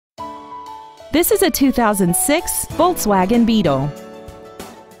This is a 2006 Volkswagen Beetle.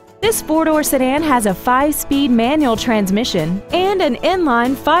 This four-door sedan has a 5-speed manual transmission and an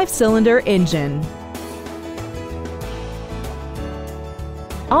inline 5-cylinder engine.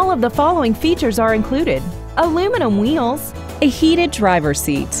 All of the following features are included: aluminum wheels, a heated driver's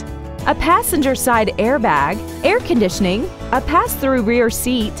seat, a passenger side airbag, air conditioning, a pass-through rear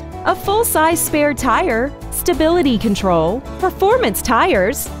seat, a full-size spare tire, stability control, performance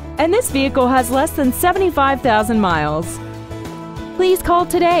tires, and this vehicle has less than 75,000 miles. Please call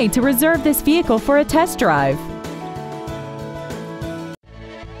today to reserve this vehicle for a test drive.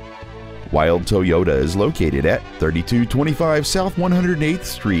 Wild Toyota is located at 3225 South 108th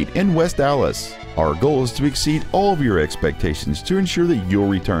Street in West Dallas. Our goal is to exceed all of your expectations to ensure that you'll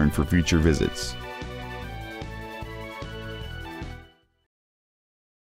return for future visits.